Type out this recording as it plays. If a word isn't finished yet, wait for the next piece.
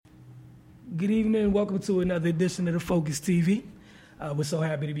Good evening. Welcome to another edition of the Focus TV. We're so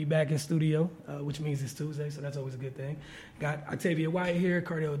happy to be back in studio, which means it's Tuesday, so that's always a good thing. Got Octavia White here,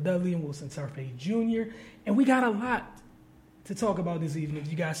 Cardell Dudley, and Wilson Tarpey Jr., and we got a lot to talk about this evening.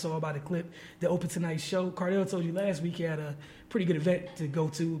 You guys saw by the clip that opened tonight's show. Cardell told you last week he had a pretty good event to go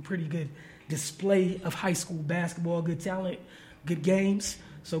to, a pretty good display of high school basketball, good talent, good games.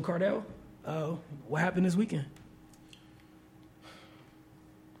 So, Cardell, what happened this weekend?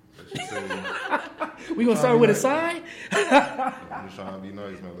 We gonna start with a sign? I'm just trying to be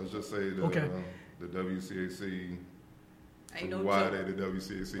nice, man. Let's just say that the WCAC, why they the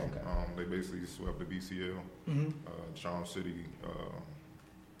WCAC? Okay. They basically swept the BCL. Mm-hmm. Charm City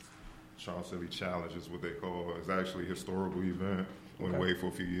Challenge is what they call it. It's actually a historical event. Went away for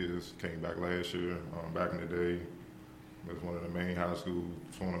a few years. Came back last year. Back in the day, it was one of the main high school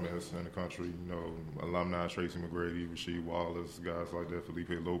tournaments in the country. You know, alumni Tracy McGrady, Rasheed Wallace, guys like that, Felipe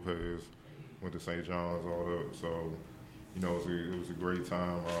Lopez, went to St. John's, all that. So, you know, it was a great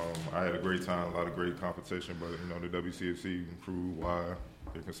time. I had a great time, a lot of great competition, but, you know, the WCFC proved why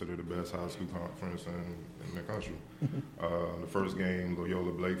they're considered the best high school conference in the country. The first game,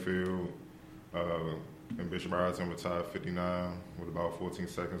 Loyola Blakefield and Bishop Ireton were tied 59 with about 14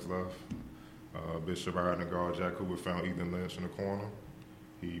 seconds left. Bishop Ireton guard Jack Cooper found Ethan Lynch in the corner.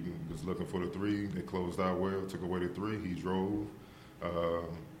 He was looking for the three. They closed out well, took away the three. He drove,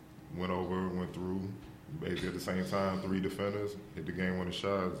 went over, went through. Basically at the same time, three defenders hit the game-winning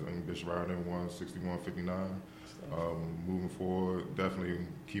shots, and Bishop Ireton won 61-59. Moving forward, definitely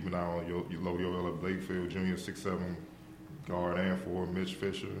keep an eye on Loyola Blakefield, junior 6'7" guard and forward, Mitch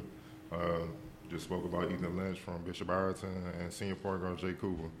Fisher. Just spoke about Ethan Lynch from Bishop Ireton, and senior point guard Jay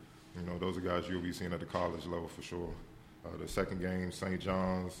Cooper. You know, those are guys you'll be seeing at the college level for sure. The second game, St.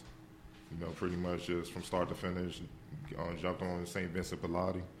 John's, you know, pretty much just from start to finish, jumped on St. Vincent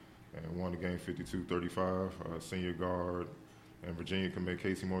Pilati and won the game 52-35. Senior guard and Virginia commit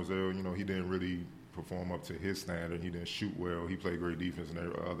Casey Morzell, you know, he didn't really perform up to his standard. He didn't shoot well. He played great defense in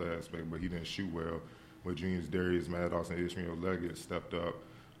every other aspect, but he didn't shoot well. But juniors Darius Maddox and Ishmael Leggett stepped up.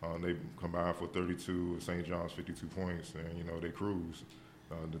 They combined for 32 with St. John's 52 points, and, you know, they cruised.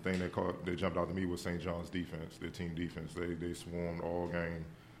 The thing that jumped out to me was St. John's defense, their team defense. They swarmed all game.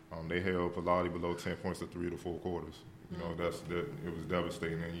 They held Pilati below 10 points to 3 of the 4 quarters. You know, it was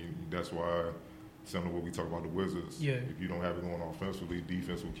devastating, and that's why, similar to what we talk about the Wizards, if you don't have it going offensively,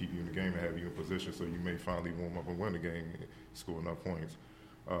 defense will keep you in the game and have you in position so you may finally warm up and win the game and score enough points.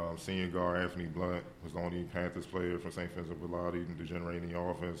 Senior guard Anthony Blunt was the only Panthers player from St. Vincent Pilati to generate any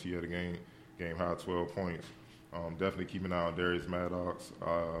offense. He had a game high 12 points. Definitely keep an eye on Darius Maddox,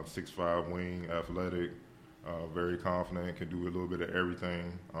 6'5" wing, athletic, very confident, can do a little bit of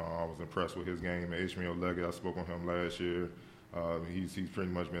everything. I was impressed with his game. And Ishmael Leggett, I spoke on him last year. He's pretty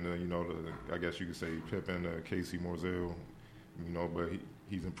much been, I guess you could say Pippen, Casey Morzell, you know, but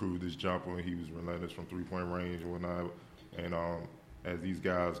he's improved his jumper. He was relentless from three-point range and whatnot. And as these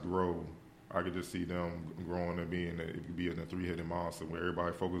guys grow, I could just see them growing and it could be a three-headed monster where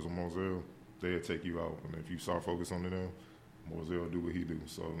everybody focuses on Morzell. They'll take you out. And if you start focusing on them, Morzell will do what he do.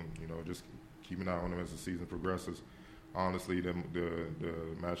 So, you know, just keep an eye on them as the season progresses. Honestly, the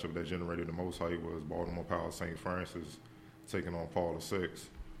matchup that generated the most hype was Baltimore Power St. Francis taking on Paul VI.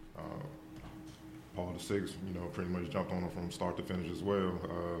 Paul VI, you know, pretty much jumped on them from start to finish as well.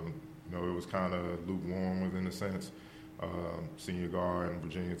 You know, it was kind of lukewarm within a sense. Senior guard and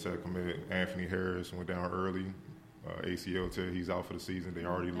Virginia Tech commit Anthony Harris went down early. ACL tear, he's out for the season. They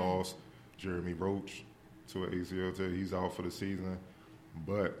already lost Jeremy Roach to an ACL tear. He's out for the season.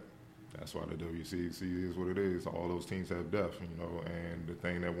 But that's why the WCAC is what it is. All those teams have depth, you know, and the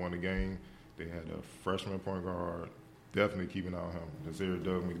thing that won the game, they had a freshman point guard. Definitely keep an eye on him. Desiree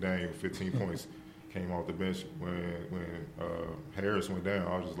Doug McDaniel, 15 points, came off the bench. When Harris went down,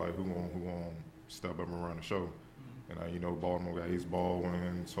 I was just like, who gonna step up and run the show? And, you know, Baltimore got Ace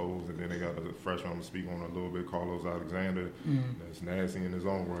Baldwin, Toes, and then they got a freshman I'm going to speak on a little bit, Carlos Alexander. That's nasty in his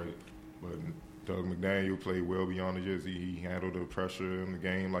own right. But Doug McDaniel played well beyond the years. He handled the pressure in the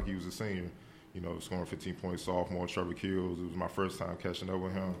game like he was a senior. You know, scoring 15 points, sophomore, Trevor Kills. It was my first time catching up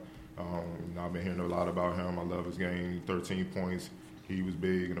with him. I've been hearing a lot about him. I love his game. 13 points. He was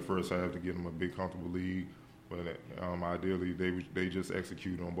big in the first half to get him a big, comfortable lead. But ideally, they just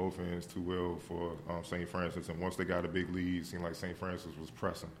executed on both ends too well for St. Francis. And once they got a big lead, it seemed like St. Francis was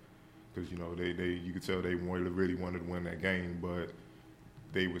pressing. Because, you know, you could tell they really wanted to win that game, but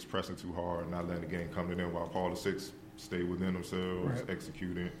they was pressing too hard and not letting the game come to them while Paul VI stayed within themselves,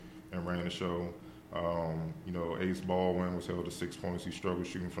 executed, and ran the show. You know, Ace Baldwin was held to 6 points. He struggled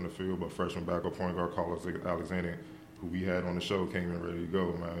shooting from the field, but freshman backup point guard Carlos Alexander who we had on the show, came in ready to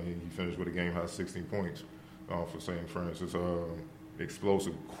go, man. He finished with a game-high 16 points for St. Francis.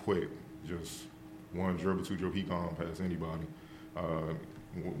 Explosive, quick, just one dribble, two dribble, he gone past anybody.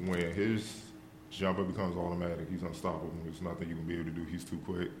 When his jumper becomes automatic, he's unstoppable. There's nothing you can be able to do. He's too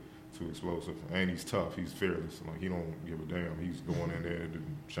quick, too explosive, and he's tough. He's fearless. Like, he don't give a damn. He's going in there to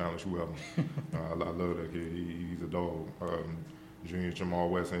challenge whoever. I love that kid. He's a dog. Junior Jamal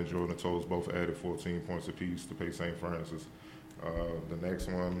West and Jordan Toles both added 14 points apiece to pay St. Francis. The next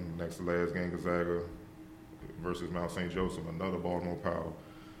to last game, Gonzaga versus Mount St. Joseph, another Baltimore Power.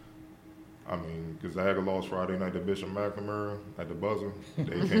 I mean, Gonzaga lost Friday night to Bishop McNamara at the buzzer.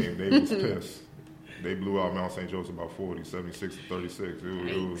 They was pissed. They blew out Mount St. Joseph about 40, 76 to 36.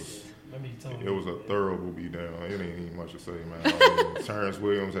 It was a thorough beatdown. It ain't even much to say, man. Terrence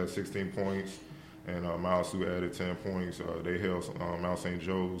Williams had 16 points, and Miles Sue added 10 points. They held Mount St.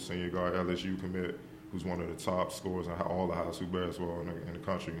 Joe's senior guard LSU commit, who's one of the top scorers in all the high school basketball in the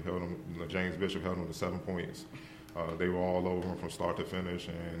country. James Bishop held him to 7 points. They were all over him from start to finish,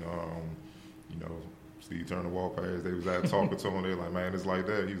 and Steve Turner walked past. They was out talking to him. They like, man, it's like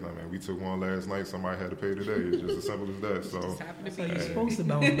that. He's like, man, we took one last night. Somebody had to pay today. It's just as simple as that. So that's how you're supposed to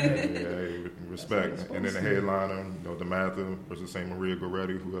know that. Yeah, respect. And then the headliner, DeMatha versus St. Maria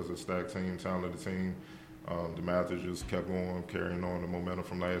Goretti, who has a stacked team, talented team. DeMatha just kept going, carrying on the momentum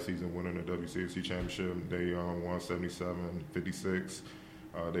from last season, winning the WCAC championship. They won 77-56.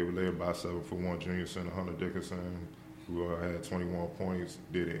 They were led by 7'1" junior center Hunter Dickinson, who had 21 points,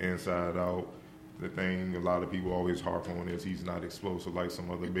 did it inside out. The thing a lot of people always harp on is he's not explosive like some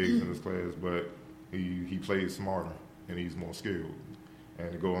other bigs in his class, but he plays smarter and he's more skilled.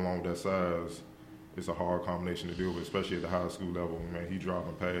 And to go along with that size, it's a hard combination to deal with, especially at the high school level. Man, he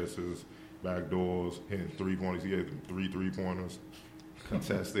dropping passes, back doors, hitting 3-pointers. He had 3 3-pointers,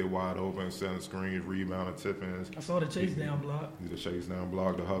 contested wide open, setting screens, rebounding, tip-ins. I saw the chase down block. The chase down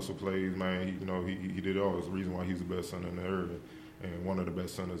block, the hustle plays, man. He did it all. It's the reason why he's the best center in the area. And one of the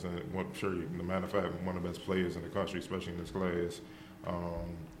best centers, as a matter of fact, one of the best players in the country, especially in this class.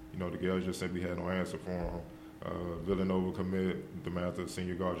 The girls just simply had no answer for him. Villanova commit, DeMatha,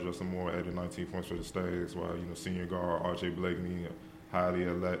 senior guard Justin Moore added 19 points for the Stags, while senior guard R.J. Blakeney, highly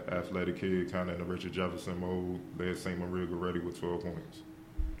athletic kid, kind of in the Richard Jefferson mode, led St. Maria Goretti with 12 points.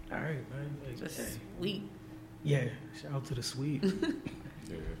 All right, man. Just sweet. Yeah, shout out to the sweet.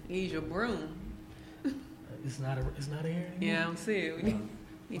 Yeah. Use your broom. It's not a here anymore? Yeah, I don't see it.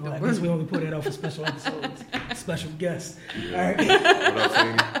 I guess we only put that out for special episodes, special guests. Yeah. All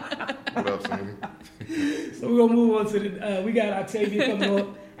right. What up, Sammy? So we're going to move on to we got Octavia coming up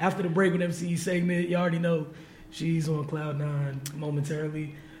after the break with NFC East segment. You already know she's on cloud 9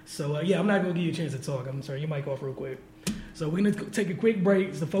 momentarily. So, I'm not going to give you a chance to talk. I'm sorry, your mic off real quick. So we're going to take a quick break.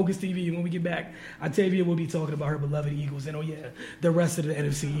 It's the Focus TV. And when we get back, Octavia will be talking about her beloved Eagles and, the rest of the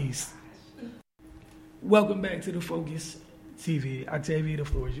NFC East. Welcome back to the Focus TV. Octavia, the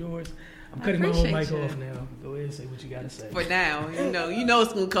floor is yours. I'm cutting my own mic off now. Go ahead and say what you got to say. For now, you know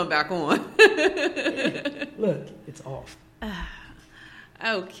it's going to come back on. Look, it's off.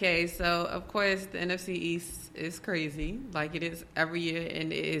 Okay, so of course the NFC East is crazy, like it is every year,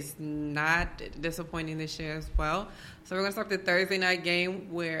 and it is not disappointing this year as well. So we're going to start the Thursday night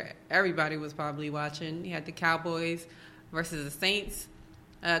game where everybody was probably watching. You had the Cowboys versus the Saints.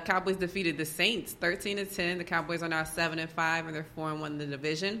 Cowboys defeated the Saints 13-10. The Cowboys are now 7-5, and they're 4-1 in the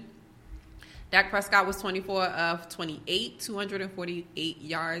division. Dak Prescott was 24 of 28, 248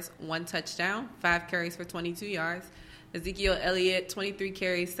 yards, 1 touchdown, 5 carries for 22 yards. Ezekiel Elliott, 23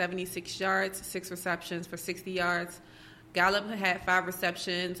 carries, 76 yards, 6 receptions for 60 yards. Gallup had 5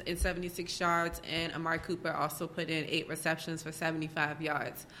 receptions and 76 yards, and Amari Cooper also put in 8 receptions for 75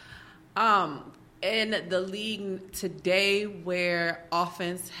 yards. In the league today, where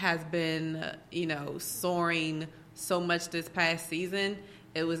offense has been, soaring so much this past season,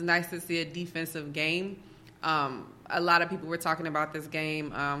 it was nice to see a defensive game. A lot of people were talking about this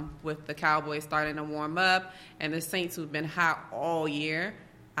game with the Cowboys starting to warm up and the Saints who've been hot all year.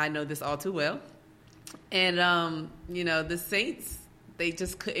 I know this all too well. And, the Saints, they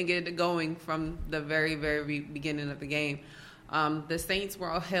just couldn't get it going from the very, very beginning of the game. The Saints were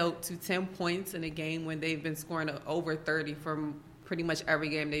all held to 10 points in a game when they've been scoring over 30 from pretty much every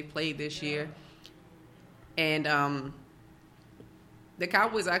game they've played this year. And the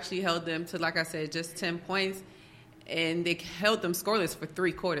Cowboys actually held them to, like I said, just 10 points. And they held them scoreless for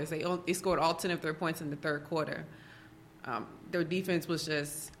 3 quarters. They scored all 10 of their points in the third quarter. Their defense was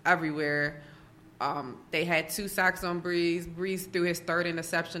just everywhere. They had 2 sacks on Breeze. Breeze threw his 3rd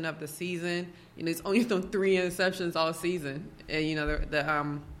interception of the season. He's only thrown 3 interceptions all season.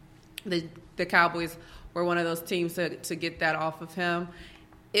 And the Cowboys were one of those teams to get that off of him.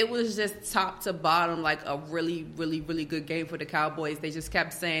 It was just top to bottom, like a really, really, really good game for the Cowboys. They just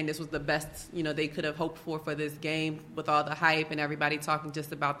kept saying this was the best, they could have hoped for this game with all the hype and everybody talking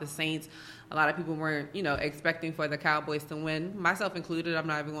just about the Saints. A lot of people weren't, expecting for the Cowboys to win, myself included. I'm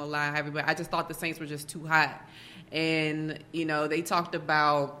not even going to lie. Everybody, I just thought the Saints were just too hot. And, they talked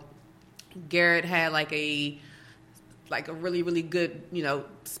about Garrett had like a really, really good,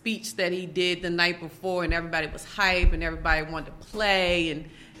 speech that he did the night before, and everybody was hype, and everybody wanted to play and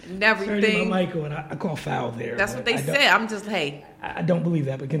everything. Michael, and I call foul there. That's what they said. I'm just, hey. I don't believe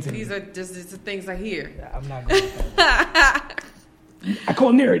that, but continue. These are just the things I hear. I'm not going to. I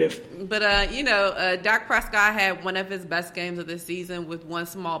call narrative. But, Dak Prescott had one of his best games of the season with one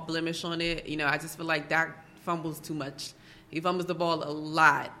small blemish on it. I just feel like Dak fumbles too much. He fumbles the ball a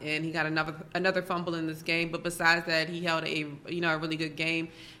lot, and he got another fumble in this game. But besides that, he held a really good game.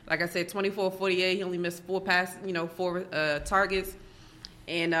 Like I said, 24-48. He only missed four targets,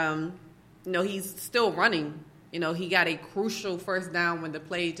 and he's still running. He got a crucial first down when the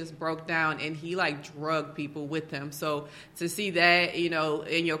play just broke down, and he drugged people with him. So to see that,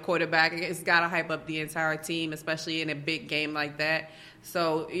 in your quarterback, it's got to hype up the entire team, especially in a big game like that.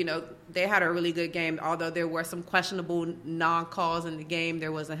 So, they had a really good game, although there were some questionable non-calls in the game.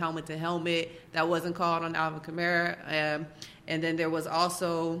 There was a helmet-to-helmet that wasn't called on Alvin Kamara. And then there was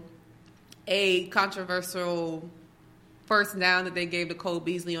also a controversial first down that they gave to Cole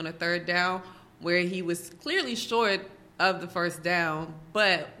Beasley on a third down, where he was clearly short of the first down,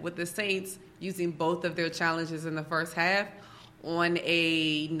 but with the Saints using both of their challenges in the first half on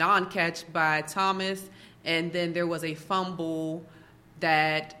a non-catch by Thomas, and then there was a fumble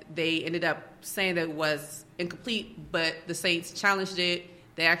that they ended up saying that was incomplete, but the Saints challenged it.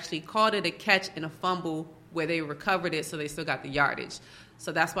 They actually called it a catch and a fumble where they recovered it, so they still got the yardage.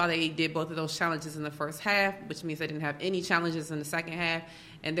 So that's why they did both of those challenges in the first half, which means they didn't have any challenges in the second half.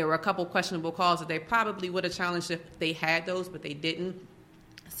 And there were a couple questionable calls that they probably would have challenged if they had those, but they didn't.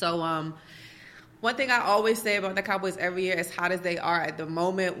 So one thing I always say about the Cowboys every year, as hot as they are at the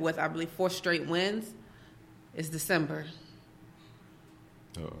moment with, I believe, 4 straight wins, is December.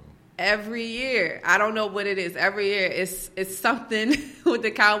 Uh-oh. Every year. I don't know what it is. Every year it's something with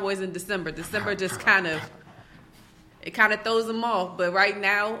the Cowboys in December. December just kind of throws them off. But right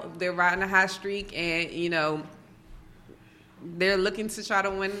now they're riding a hot streak, and they're looking to try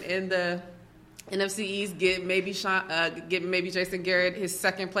to win in the NFC East, get maybe Jason Garrett his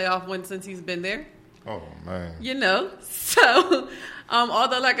second playoff win since he's been there. Oh man. So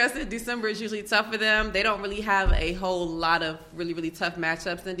although, like I said, December is usually tough for them. They don't really have a whole lot of really, really tough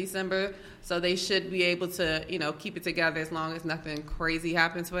matchups in December. So they should be able to, keep it together as long as nothing crazy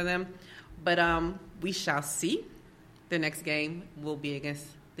happens for them. But we shall see. The next game will be against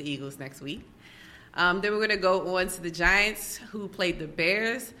the Eagles next week. Then we're going to go on to the Giants, who played the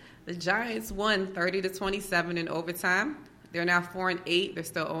Bears. The Giants won 30-27 in overtime. They're now 4-8. They're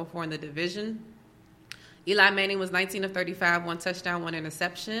still 0-4 in the division. Eli Manning was 19 of 35, 1 touchdown, 1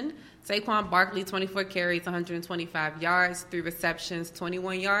 interception. Saquon Barkley, 24 carries, 125 yards, 3 receptions,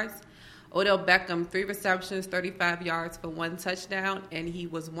 21 yards. Odell Beckham, 3 receptions, 35 yards for 1 touchdown, and he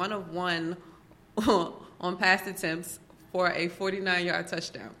was 1 of 1 on pass attempts for a 49-yard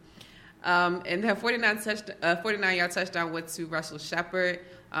touchdown. And that 49-yard touchdown went to Russell Shepard.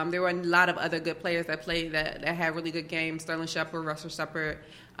 There were a lot of other good players that played that had really good games. Sterling Shepard, Russell Shepard,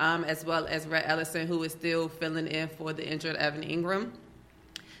 as well as Rhett Ellison, who is still filling in for the injured Evan Ingram.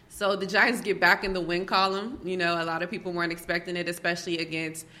 So the Giants get back in the win column. A lot of people weren't expecting it, especially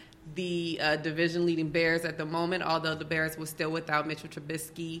against the division-leading Bears at the moment, although the Bears were still without Mitchell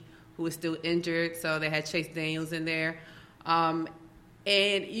Trubisky, who is still injured. So they had Chase Daniels in there. And,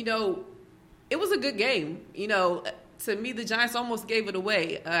 it was a good game. To me, the Giants almost gave it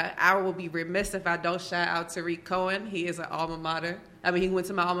away. I will be remiss if I don't shout out Tariq Cohen. He is an alma mater. He went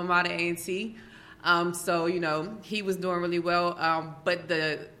to my alma mater, A&T. So, he was doing really well. But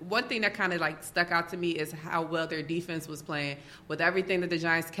the one thing that kind of stuck out to me is how well their defense was playing. With everything that the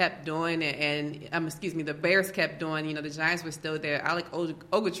Giants kept doing and the Bears kept doing, the Giants were still there. Alec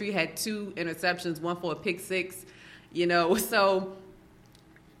Ogletree had 2 interceptions, 1 for a pick 6, so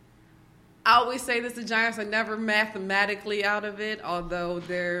I always say this, the Giants are never mathematically out of it, although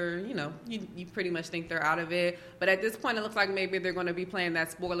they're, you pretty much think they're out of it. But at this point, it looks like maybe they're going to be playing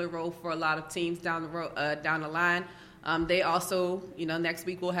that spoiler role for a lot of teams down the line. They also, next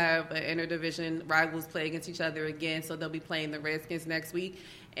week we'll have interdivision rivals play against each other again, so they'll be playing the Redskins next week.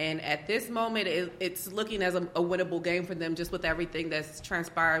 And at this moment, it's looking as a winnable game for them, just with everything that's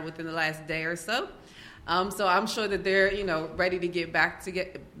transpired within the last day or so. So I'm sure that they're, ready to get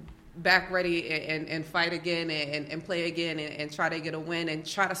back ready and fight again and play again and try to get a win and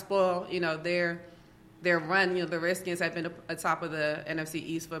try to spoil, their run. The Redskins have been atop of the NFC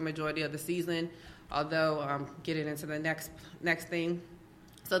East for a majority of the season, although getting into the next thing.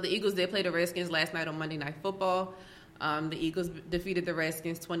 So the Eagles did play the Redskins last night on Monday Night Football. The Eagles defeated the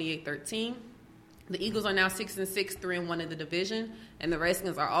Redskins 28-13. The Eagles are now 6-6, 3-1 in the division, and the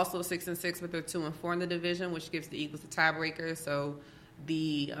Redskins are also 6-6, but they're 2-4 in the division, which gives the Eagles a tiebreaker. So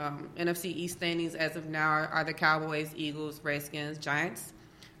the NFC East standings as of now are the Cowboys, Eagles, Redskins, Giants.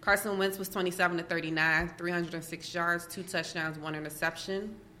 Carson Wentz was 27-39, 306 yards, 2 touchdowns, 1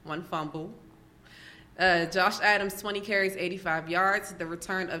 interception, 1 fumble. Josh Adams, 20 carries, 85 yards. The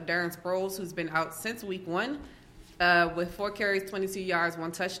return of Darren Sproles, who's been out since week 1, with 4 carries, 22 yards,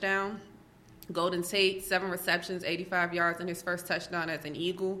 1 touchdown. Golden Tate, 7 receptions, 85 yards, and his first touchdown as an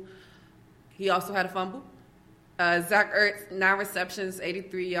Eagle. He also had a fumble. Zach Ertz, 9 receptions,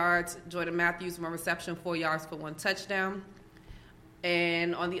 83 yards. Jordan Matthews, 1 reception, 4 yards for 1 touchdown.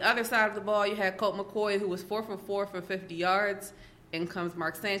 And on the other side of the ball, you had Colt McCoy, who was 4 for 4 for 50 yards. In comes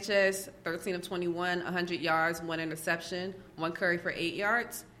Mark Sanchez, 13 of 21, 100 yards, 1 interception, 1 carry for 8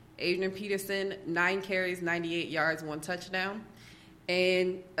 yards. Adrian Peterson, 9 carries, 98 yards, 1 touchdown.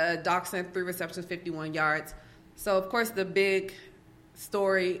 And Doxson, 3 receptions, 51 yards. So, of course, the big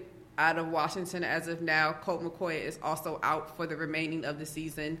story out of Washington as of now, Colt McCoy is also out for the remaining of the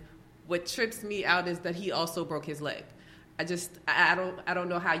season. What trips me out is that he also broke his leg. I don't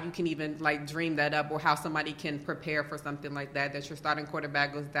know how you can even dream that up, or how somebody can prepare for something like that your starting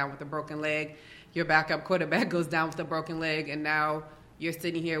quarterback goes down with a broken leg, your backup quarterback goes down with a broken leg, and now you're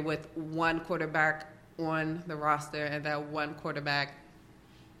sitting here with one quarterback on the roster, and that one quarterback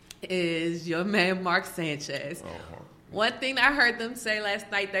is your man Mark Sanchez. Uh-huh. One thing I heard them say last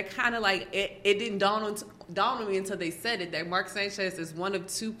night that kind of it didn't dawn on me until they said it, that Mark Sanchez is one of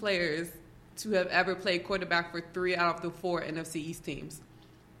 2 players to have ever played quarterback for 3 out of the 4 NFC East teams.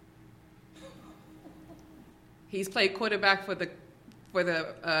 He's played quarterback for the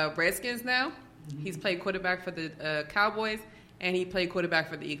Redskins now. Mm-hmm. He's played quarterback for the Cowboys, and he played quarterback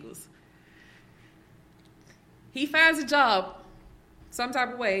for the Eagles. He finds a job some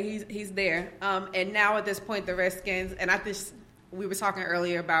type of way. He's there. And now at this point, the Redskins, and we were talking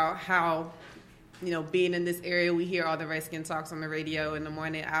earlier about how, being in this area, we hear all the Redskin talks on the radio in the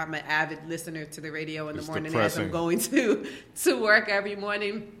morning. I'm an avid listener to the radio in the morning depressing. As I'm going to work every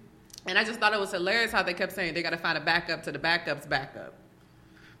morning. And I just thought it was hilarious how they kept saying they got to find a backup to the backup's backup.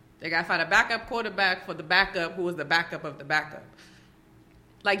 They got to find a backup quarterback for the backup who was the backup of the backup.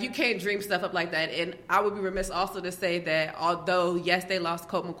 You can't dream stuff up like that. And I would be remiss also to say that although, yes, they lost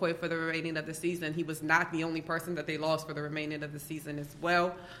Colt McCoy for the remaining of the season, he was not the only person that they lost for the remaining of the season as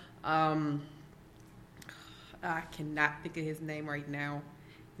well. I cannot think of his name right now,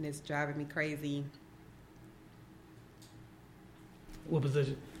 and it's driving me crazy. What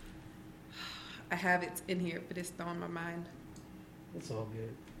position? I have it in here, but it's still on my mind. It's all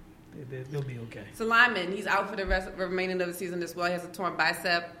good. They'll be okay. It's a lineman. He's out for the remaining of the season as well. He has a torn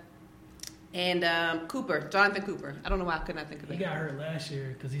bicep. And Jonathan Cooper. I don't know why I could not think of it. He got hurt last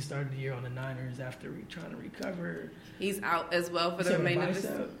year because he started the year on the Niners after trying to recover. He's out as well for the remaining of the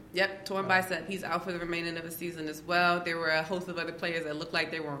season. Yep, torn bicep. He's out for the remaining of the season as well. There were a host of other players that looked like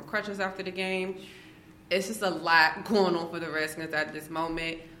they were on crutches after the game. It's just a lot going on for the Redskins at this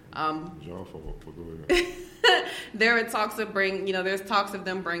moment. Your fault. Go ahead. There are talks of there's talks of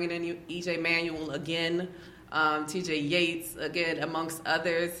them bringing in E.J. Manuel again, T.J. Yates again, amongst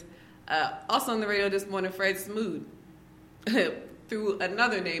others. Also on the radio this morning, Fred Smoot threw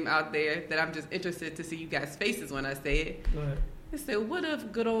another name out there that I'm just interested to see you guys' faces when I say it. Go ahead. They said, what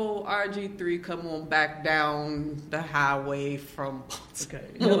if good old RG3 come on back down the highway from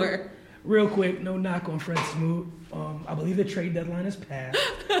Baltimore? Okay. Real quick, no knock on Fred Smoot. I believe the trade deadline is passed.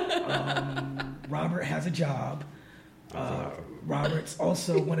 Robert has a job. Robert's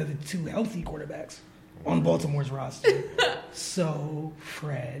also one of the 2 healthy quarterbacks on Baltimore's roster. So,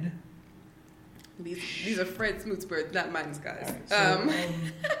 Fred. These are Fred Smoot's words, not mine, guys. Right,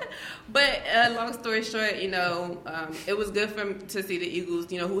 but long story short, it was good to see the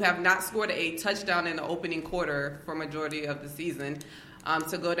Eagles, who have not scored a touchdown in the opening quarter for majority of the season,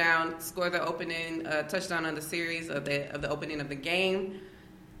 to go down, score the opening touchdown on the series of the opening of the game.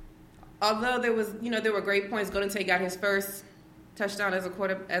 Although there were great points. Golden Tate got his first touchdown as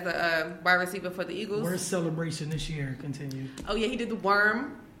a wide receiver for the Eagles. Worst celebration this year continued. Oh yeah, he did the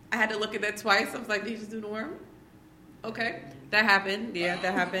worm. I had to look at that twice. I was like, did he just do the worm? Okay, that happened. Yeah,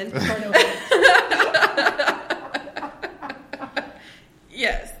 that happened.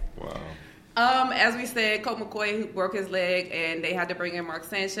 Yes. Wow. As we said, Colt McCoy broke his leg, and they had to bring in Mark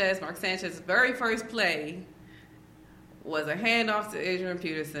Sanchez. Mark Sanchez's very first play was a handoff to Adrian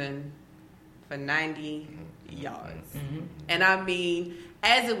Peterson for 90 yards. Mm-hmm. And I mean,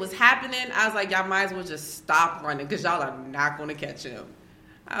 as it was happening, I was like, y'all might as well just stop running because y'all are not going to catch him.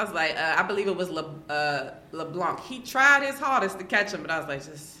 I was like, I believe it was LeBlanc. He tried his hardest to catch him, but I was like,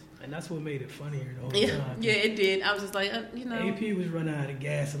 just... And that's what made it funnier the whole time. Yeah, it did. I was just like, AP was running out of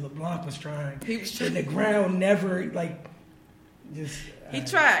gas, and LeBlanc was trying. And the ground never, just... He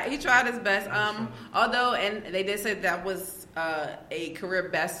tried. He tried his best. Although, and they did say that was a career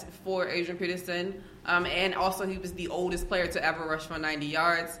best for Adrian Peterson. And also, he was the oldest player to ever rush for 90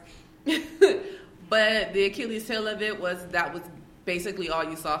 yards. But the Achilles heel of it was basically all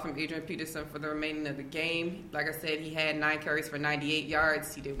you saw from Adrian Peterson for the remaining of the game. Like I said, he had 9 carries for 98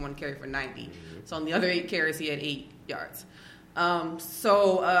 yards. He did 1 carry for 90. So on the other 8 carries, he had 8 yards.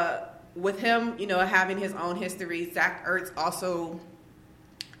 With him, having his own history, Zach Ertz also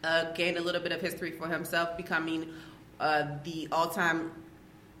gained a little bit of history for himself, becoming the all-time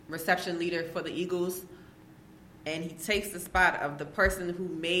reception leader for the Eagles. And he takes the spot of the person who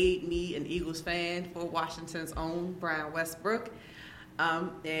made me an Eagles fan for Washington's own Brian Westbrook.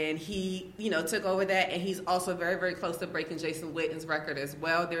 And he, took over that, and he's also very, very close to breaking Jason Witten's record as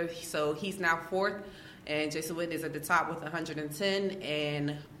well. So he's now 4th, and Jason Witten is at the top with 110,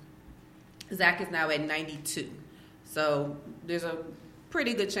 and Zach is now at 92. So there's a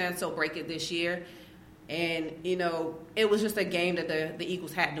pretty good chance he'll break it this year. And, it was just a game that the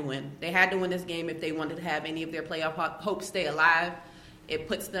Eagles had to win. They had to win this game if they wanted to have any of their playoff hopes stay alive. It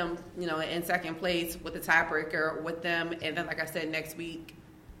puts them, in second place with the tiebreaker with them. And then, like I said, next week,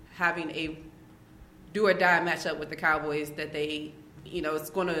 having a do-or-die matchup with the Cowboys that they, it's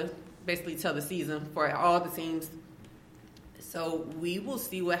going to basically tell the season for all the teams. So we will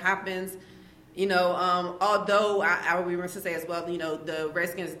see what happens. Although I would be remiss to say as well, the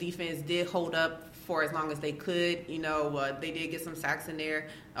Redskins defense did hold up for as long as they could. They did get some sacks in there.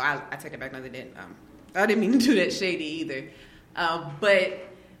 I take it back. No, they didn't. I didn't mean to do that shady either. But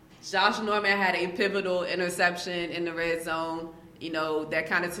Josh Norman had a pivotal interception in the red zone. That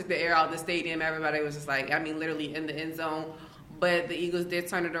kind of took the air out of the stadium. Everybody was just literally in the end zone. But the Eagles did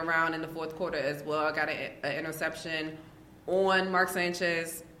turn it around in the fourth quarter as well. I got an interception on Mark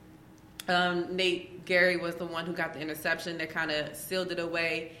Sanchez. Nate Gary was the one who got the interception that kind of sealed it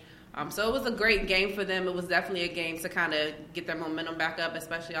away. So it was a great game for them. It was definitely a game to kind of get their momentum back up,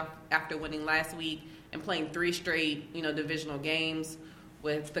 especially after winning last week and playing 3 straight, divisional games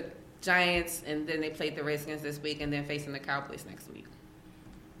with the Giants, and then they played the Redskins this week and then facing the Cowboys next week.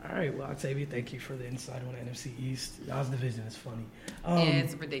 All right, well, Octavia, thank you for the insight on the NFC East. Y'all's division is funny.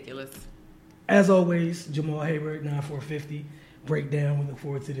 It's ridiculous. As always, Jamal Hayward, 9450 breakdown. We look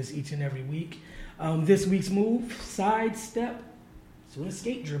forward to this each and every week. This week's move, sidestep to an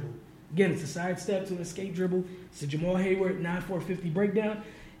escape dribble. Again, it's a sidestep to an escape dribble. It's a Jamal Hayward 9450 breakdown.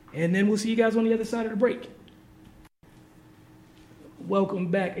 And then we'll see you guys on the other side of the break.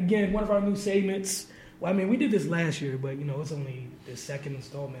 Welcome back. Again, one of our new segments. Well, we did this last year, but, it's only the second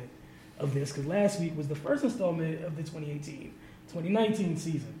installment of this because last week was the first installment of the 2018-2019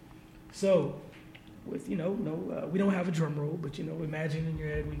 season. So, with, we don't have a drum roll, but, imagine in your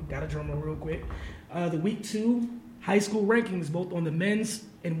head, we got a drum roll real quick. The week 2 high school rankings, both on the men's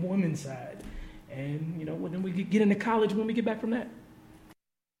and women's side. And, then we get into college when we get back from that.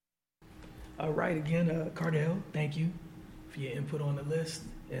 All right, again, Cardell, thank you for your input on the list.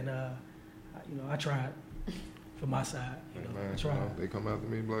 And, I tried for my side. I tried. They come after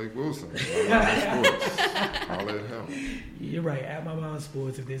me like Wilson. I'll let him. You're right. At my mom's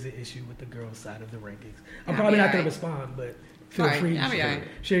sports, if there's an issue with the girls' side of the rankings. I'm probably not going to respond, but feel free to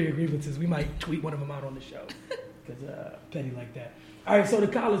share your grievances. We might tweet one of them out on the show because petty like that. All right, so the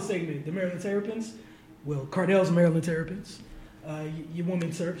college segment, the Maryland Terrapins. Well, Cardell's Maryland Terrapins. Your women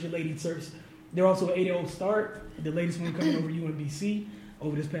Terps, your lady Terps. They're also an 8-0 start. The latest one coming over UMBC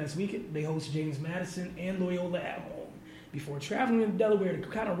over this past weekend. They host James Madison and Loyola at home before traveling to Delaware to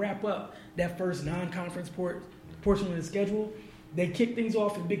kind of wrap up that first non-conference portion of the schedule. They kick things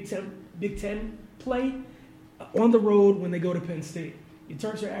off in Big Ten play on the road when they go to Penn State. Your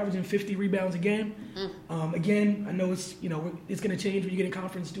Terps are averaging 50 rebounds a game. Again, I know it's it's going to change when you get in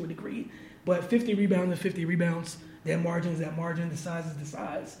conference to a degree, but 50 rebounds and 50 rebounds. That margin is that margin. The size is the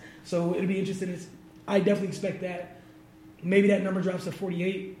size. So it'll be interesting. I definitely expect that. Maybe that number drops to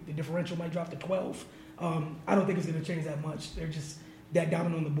 48. The differential might drop to 12. I don't think it's going to change that much. They're just that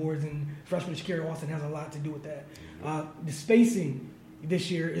dominant on the boards, and freshman Shakira Austin has a lot to do with that. The spacing this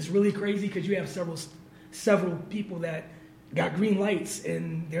year is really crazy because you have several people that got green lights,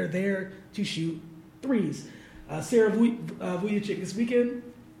 and they're there to shoot threes. Sarah Vujicic this weekend,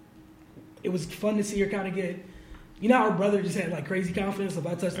 it was fun to see her kind of get, her brother just had like crazy confidence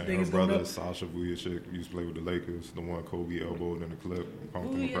about touch the thing is going up. Her brother, Sasha Vujicic, used to play with the Lakers, the one Kobe elbowed in the clip.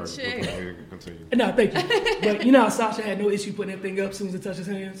 Vujicic. No, thank you. But you know how Sasha had no issue putting that thing up as soon as it touched his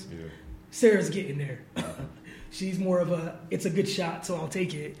hands? Yeah. Sarah's getting there. She's more of it's a good shot, so I'll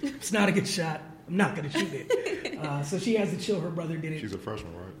take it. If it's not a good shot, I'm not going to shoot it. So she has to chill. Her brother did it. She's a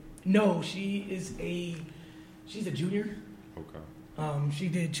freshman, right? No, she's a junior. Okay. She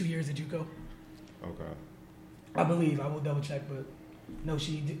did 2 years at JUCO. Okay. I believe. I will double check, but no,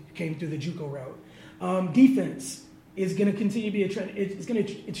 she came through the JUCO route. Defense is going to continue to be a trend.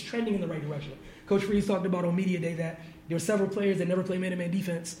 It's trending in the right direction. Coach Freeze talked about on media day that there were several players that never played man-to-man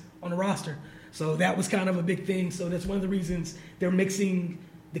defense on the roster. So that was kind of a big thing. So that's one of the reasons they're mixing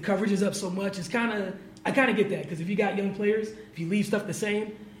the coverages up so much. I kind of get that, because if you got young players, if you leave stuff the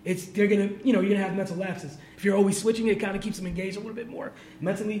same, you're gonna have mental lapses. If you're always switching, it kind of keeps them engaged a little bit more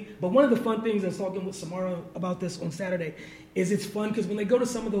mentally. But one of the fun things I was talking with Samara about this on Saturday is it's fun because when they go to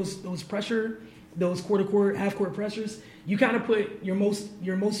some of those pressure, those quarter, half court pressures, you kind of put your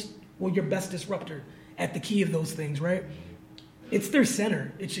best disruptor at the key of those things, right? It's their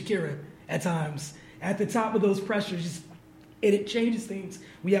center. It's Shakira at times at the top of those pressures. It changes things.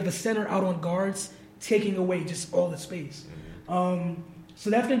 We have a center out on guards taking away just all the space. So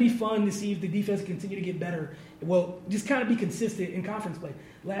that's going to be fun to see if the defense continue to get better. Well, just kind of be consistent in conference play.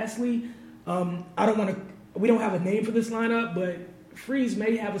 Lastly, we don't have a name for this lineup, but Freeze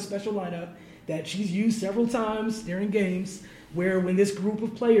may have a special lineup that she's used several times during games where when this group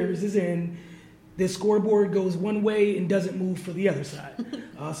of players is in, the scoreboard goes one way and doesn't move for the other side.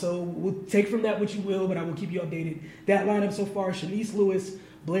 So we'll take from that what you will, but I will keep you updated. That lineup so far: Shanice Lewis,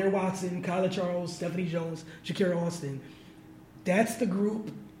 Blair Watson, Kyla Charles, Stephanie Jones, Shakira Austin. That's the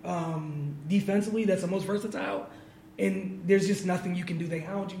group defensively that's the most versatile, and there's just nothing you can do. They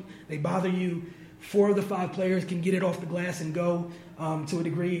hound you. They bother you. 4 of the 5 players can get it off the glass and go to a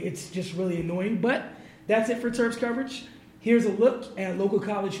degree. It's just really annoying, but that's it for Terps coverage. Here's a look at local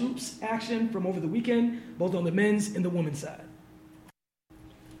college hoops action from over the weekend, both on the men's and the women's side.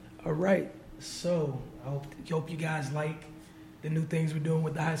 All right, so I hope you guys like the new things we're doing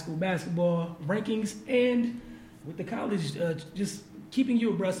with the high school basketball rankings and with the college, just keeping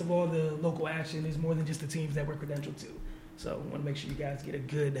you abreast of all the local action is more than just the teams that we're credentialed to. So I want to make sure you guys get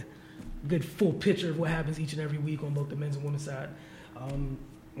a good full picture of what happens each and every week on both the men's and women's side on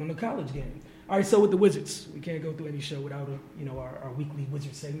the college game. All right, so with the Wizards, we can't go through any show without our weekly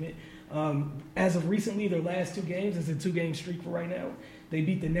Wizard segment. As of recently, their last 2 games, it's a 2-game streak for right now. They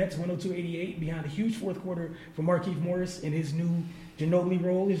beat the Nets 102-88 behind a huge fourth quarter from Markieff Morris in his new Ginobili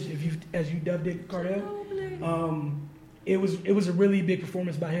role, as you dubbed it, Cardell. It was a really big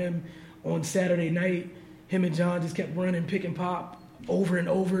performance by him on Saturday night. Him and John just kept running, pick and pop over and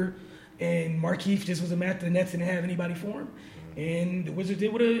over, and Markieff just was a match. The Nets didn't have anybody for him, and the Wizards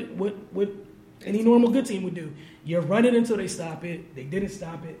did what any normal good team would do. You run it until they stop it. They didn't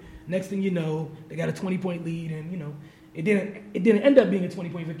stop it. Next thing you know, they got a 20-point lead, and it didn't end up being a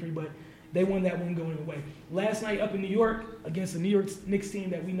 20-point victory, but they won that one going away. Last night up in New York against the New York Knicks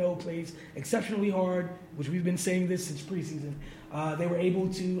team that we know plays exceptionally hard, which we've been saying this since preseason. They were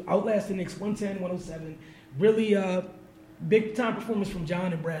able to outlast the Knicks 110-107. Really big-time performance from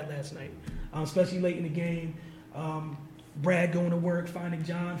John and Brad last night, especially late in the game. Brad going to work, finding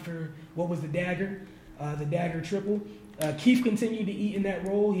John for what was the dagger triple. Keith continued to eat in that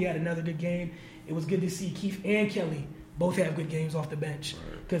role. He had another good game. It was good to see Keith and Kelly both have good games off the bench.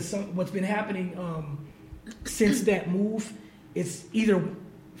 Because what's been happening since that move, it's either,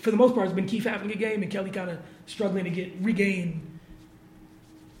 for the most part, it's been Keith having a good game and Kelly kind of struggling to regain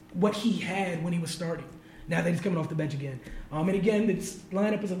what he had when he was starting. Now that he's coming off the bench again. And again, this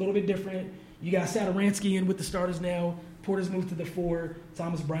lineup is a little bit different. You got Sadaransky in with the starters now. Porter's moved to the 4.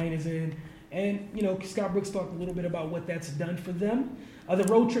 Thomas Bryant is in. And, Scott Brooks talked a little bit about what that's done for them. The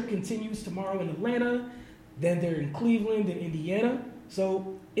road trip continues tomorrow in Atlanta. Then they're in Cleveland and Indiana.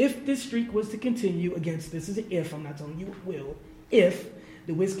 So if this streak was to continue against, this is an if, I'm not telling you it will, if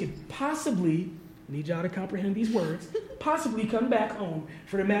the Wiz could possibly, I need y'all to comprehend these words, possibly come back home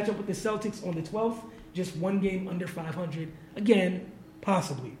for the matchup with the Celtics on the 12th, just 1 game under 500. Again,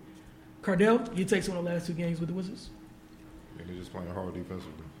 possibly. Cardell, your takes on the last 2 games with the Wizards? Yeah, they're just playing hard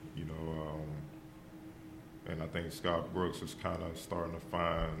defensively, and I think Scott Brooks is kind of starting to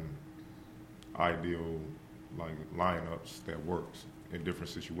find ideal lineups that works in different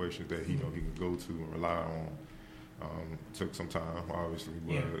situations that he can go to and rely on. Took some time, obviously,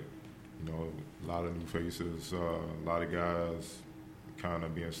 but You know, a lot of new faces, a lot of guys kind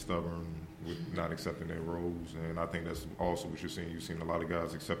of being stubborn with not accepting their roles, and I think that's also what you're seeing. You've seen a lot of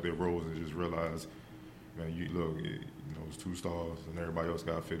guys accept their roles and just realize, man, you look, you know, it's 2 stars, and everybody else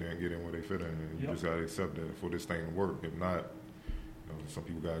got to fit in, get in where they fit in, and you just got to accept that for this thing to work. If not, you know, some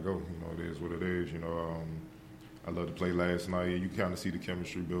people got to go. You know, it is what it is. You know, I love to play last night. You kind of see the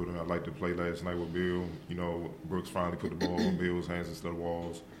chemistry building. I like to play last night with Bill. You know, Brooks finally put the ball in Bill's hands instead of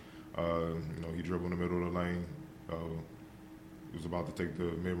Wall's. You know, he dribbled in the middle of the lane. He was about to take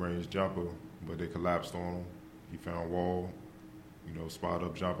the mid-range jumper, but they collapsed on him. He found Wall, you know, spot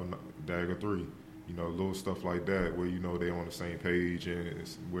up jumper, dagger 3. You know, little stuff like that where, you know, they're on the same page, and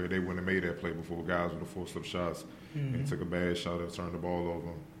it's where they wouldn't have made that play before. Guys with the 4-slip shots and took a bad shot and turned the ball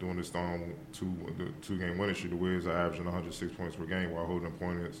over. Doing this on the 2-game winning streak, the Wiz are averaging 106 points per game while holding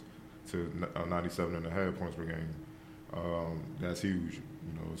opponents to 97.5 points per game. That's huge,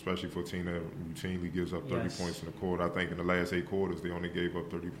 you know, especially for a team that routinely gives up 30 points in the quarter. I think in the last 8 quarters, they only gave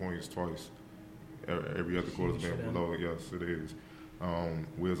up 30 points twice. Every other quarter's been below. Yes, it is.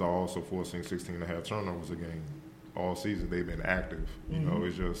 Wiz are also forcing 16.5 turnovers a game. All season, they've been active. You know,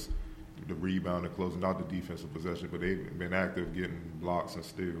 it's just the rebound and closing out the defensive possession, but they've been active getting blocks and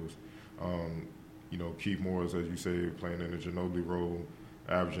steals. You know, Keith Morris, as you say, playing in the Ginobili role,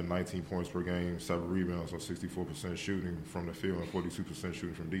 averaging 19 points per game, 7 rebounds on 64% shooting from the field and 42%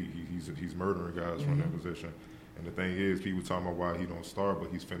 shooting from deep. He's murdering guys from that position. And the thing is, people talking about why he don't start, but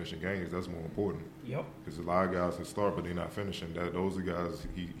he's finishing games. That's more important. Yep. Because a lot of guys can start, but they're not finishing. Those are guys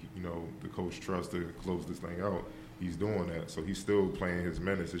you know, the coach trusts to close this thing out. He's doing that, so he's still playing his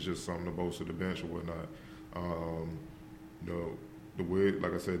minutes. It's just something to bolster the bench or whatnot. You know, the Wiz,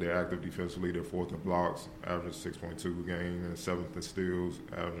 like I said, they're active defensively. They're 4th in blocks, averaging 6.2 a game, and 7th in steals,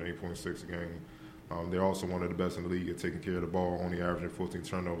 averaging 8.6 a game. They're also one of the best in the league at taking care of the ball, only averaging 14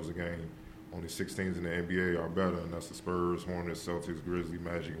 turnovers a game. Only 6 teams in the NBA are better, and that's the Spurs, Hornets, Celtics, Grizzlies,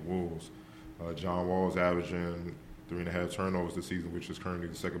 Magic, and Wolves. John Wall's averaging 3.5 turnovers this season, which is currently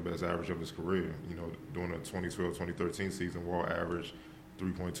the 2nd best average of his career. You know, during the 2012-2013 season, Wall averaged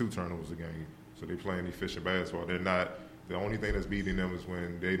 3.2 turnovers a game. So they're playing efficient basketball. They're not – the only thing that's beating them is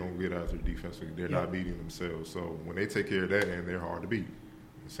when they don't get after defensively. They're not beating themselves. So when they take care of that end, they're hard to beat.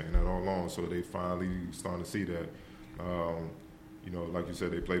 I'm saying that all along. So they finally starting to see that. You know, like you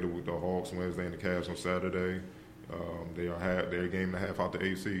said, they played the Hawks Wednesday and the Cavs on Saturday. They're a game and a half out the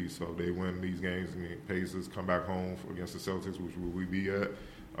AC, so they win these games and the Pacers come back home against the Celtics, which will we be at.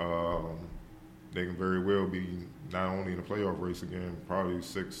 They can very well be not only in the playoff race again, probably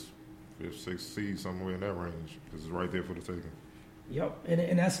 5th, 6th seed, somewhere in that range, because it's right there for the taking. Yep,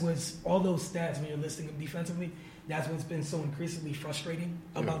 and that's what's all those stats when you're listing them defensively. That's what's been so increasingly frustrating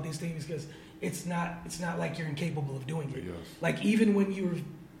about these teams, because it's not like you're incapable of doing it. Yes. Like even when you're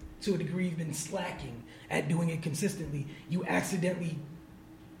to a degree been slacking at doing it consistently, you accidentally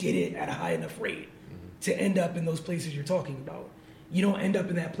did it at a high enough rate to end up in those places you're talking about. You don't end up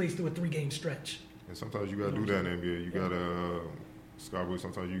in that place through a 3-game stretch. And sometimes you got to do that in the NBA. You got to, Scott,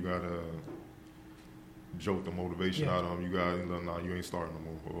 sometimes you got to joke the motivation out of them. You got, nah, you ain't starting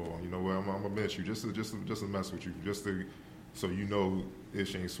no more. Or, you know what, I'm going to bench you just to mess with you, just to, so you know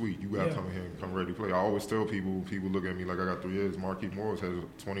it ain't sweet. You got to come in here and come ready to play. I always tell people look at me like I got 3 years. Marquise Morris has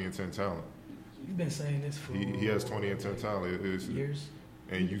 20 and 10 talent. You've been saying this for he has 20 and 10 talent. It's, years.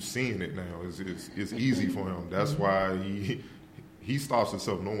 And you're seeing it now. It's easy for him. That's why he stops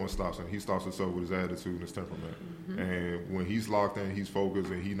himself. No one stops him. He stops himself with his attitude and his temperament. And when he's locked in, he's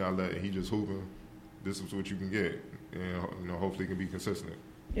focused, and he just hooping. This is what you can get, and you know, hopefully, he can be consistent.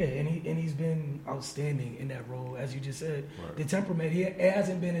 Yeah, and he's been outstanding in that role, as you just said. Right. The temperament, it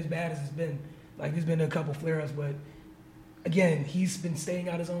hasn't been as bad as it's been. Like, there's been a couple flare-ups, but again, he's been staying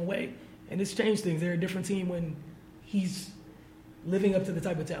out his own way, and it's changed things. They're a different team when he's living up to the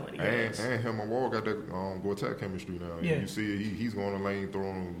type of talent he has. And him and Wall got that WCAC chemistry now. Yeah. You see, he's going to lane,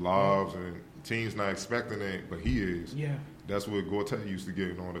 throwing lobs, and teams not expecting it, but he is. Yeah. That's what WCAC used to get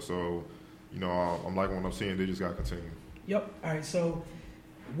in order. So, you know, I'm liking what I'm seeing. They just got to continue. Yep. All right, so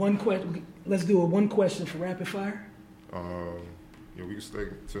one question. Let's do a one question for rapid fire. Yeah, we can stay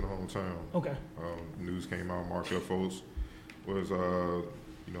to the hometown. Okay. News came out. Markel Fultz was,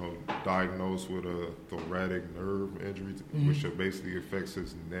 you know, diagnosed with a thoracic nerve injury, which basically affects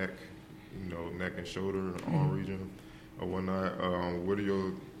his neck, you know, neck and shoulder arm region or whatnot. What are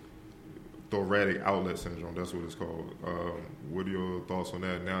your thoracic outlet syndrome? That's what it's called. What are your thoughts on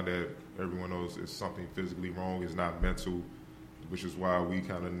that? Now that everyone knows it's something physically wrong, it's not mental, which is why we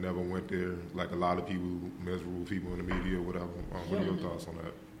kind of never went there, like a lot of people, miserable people in the media or whatever. What are your thoughts on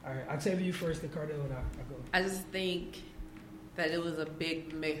that? All right, I'll tell you first, the Cardell, and I'll go. I just think that it was a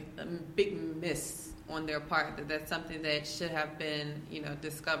big miss on their part. That's something that should have been,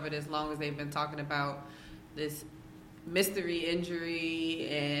 discovered as long as they've been talking about this mystery injury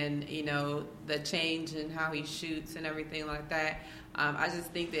and, the change in how he shoots and everything like that. I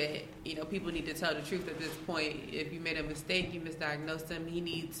just think that, people need to tell the truth at this point. If you made a mistake, you misdiagnosed him, he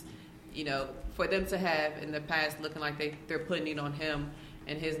needs, for them to have in the past looking like they're putting it on him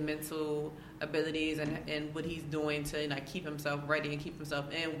and his mental abilities and what he's doing to keep himself ready and keep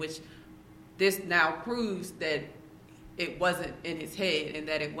himself in, which this now proves that it wasn't in his head and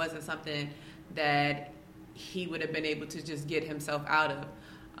that it wasn't something that he would have been able to just get himself out of.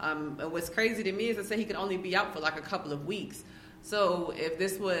 And what's crazy to me is to say he could only be out for like a couple of weeks. So if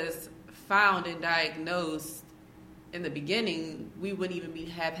this was found and diagnosed in the beginning, we wouldn't even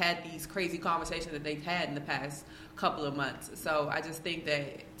have had these crazy conversations that they've had in the past couple of months. So I just think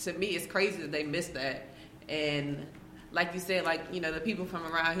that, to me, it's crazy that they missed that. And like you said, the people from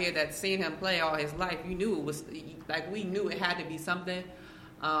around here that seen him play all his life, you knew it was, we knew it had to be something.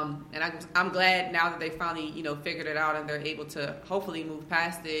 And I'm glad now that they finally, figured it out and they're able to hopefully move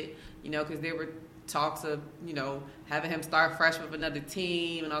past it, because there were talks of, having him start fresh with another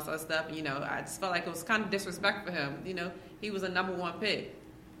team and all that stuff. And, I just felt like it was kind of disrespect for him. He was a number one pick.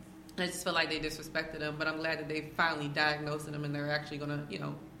 I just feel like they disrespected him, but I'm glad that they finally diagnosed him and they're actually going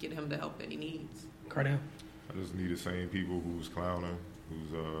to, get him the help that he needs. Cardell? I just need the same people who's clowning,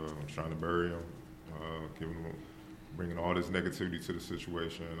 who's trying to bury him, bringing all this negativity to the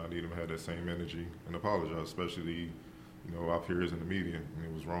situation. I need them to have that same energy and apologize, especially, our peers in the media.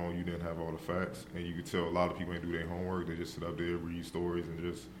 It was wrong. You didn't have all the facts. And you could tell a lot of people ain't do their homework. They just sit up there, read stories, and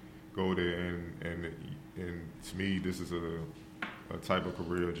just go there. And to me, this is a type of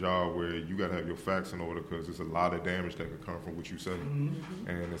career job where you got to have your facts in order, because there's a lot of damage that could come from what you say. Mm-hmm.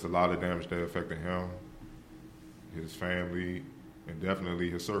 And there's a lot of damage that affected him, his family, and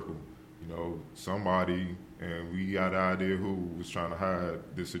definitely his circle. Somebody, and we got the idea who was trying to hide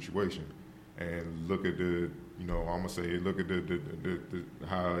this situation. And look at look at the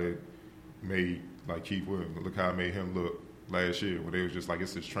how it made, like Keith Williams, look how it made him look last year, where they was just like,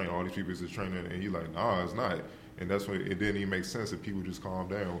 it's his trainer, all these people is his trainer, and he like, nah, it's not. And that's when it didn't even make sense if people just calm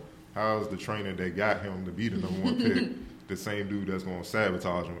down. How's the trainer that got him to be the number one pick the same dude that's going to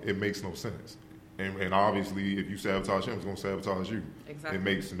sabotage him? It makes no sense. And obviously, if you sabotage him, it's going to sabotage you. Exactly. It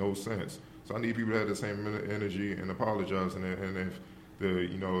makes no sense. So I need people to have the same energy and apologize. And if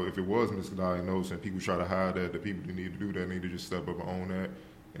if it was misdiagnosed and people try to hide that, the people who need to do that need to just step up and own that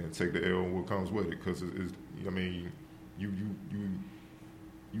and take the L and what comes with it. Because you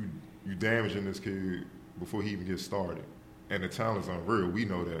damaging this kid before he even gets started, and the talent's unreal. We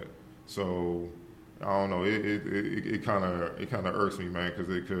know that. So I don't know. It kind of irks me, man,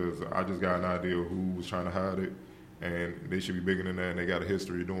 because I just got an idea of who was trying to hide it, and they should be bigger than that. And they got a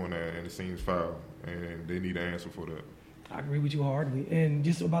history of doing that, and it seems foul, and they need an answer for that. I agree with you hardly. And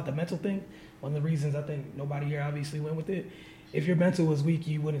just about the mental thing, one of the reasons I think nobody here obviously went with it, if your mental was weak,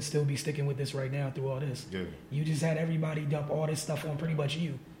 you wouldn't still be sticking with this right now through all this. Yeah. You just had everybody dump all this stuff on pretty much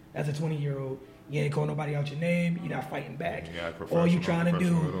you as a 20-year-old. You ain't calling nobody out your name. You're not fighting back. All you're trying to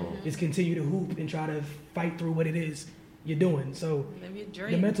do is continue to hoop and try to fight through what it is you're doing. So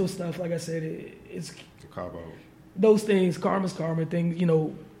the mental stuff, like I said, it's a cop-out. Those things, karma's karma things,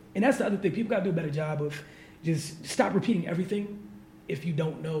 and that's the other thing. People got to do a better job of just stop repeating everything if you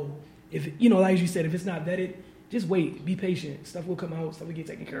don't know. If like you said, if it's not vetted, just wait. Be patient. Stuff will come out. Stuff will get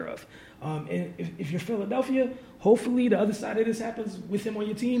taken care of. And if you're Philadelphia, hopefully the other side of this happens with him on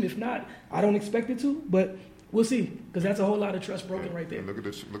your team. If not, I don't expect it to, but we'll see, because that's a whole lot of trust broken right there. And look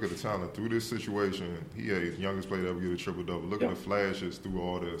at the talent through this situation. He is the youngest player to ever get a triple-double. Look at the flashes through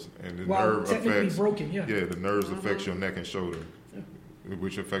all this, and the nerve affects. Broken, yeah, the nerves affects your neck and shoulder.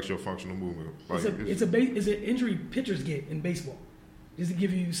 Which affects your functional movement. It's an injury pitchers get in baseball. Just to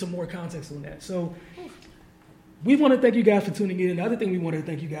give you some more context on that. So we want to thank you guys for tuning in. The other thing we want to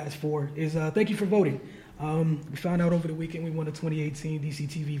thank you guys for is thank you for voting. We found out over the weekend we won the 2018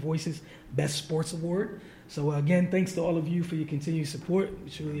 DCTV Voices Best Sports Award. So again, thanks to all of you for your continued support.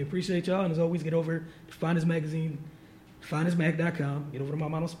 We truly appreciate y'all. And as always, get over to Finest Magazine, finestmag.com. Get over to My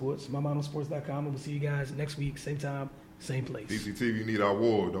Mono Sports, mymonosports.com, and we'll see you guys next week, same time, same place. DCTV, you need our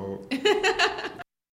award, dog.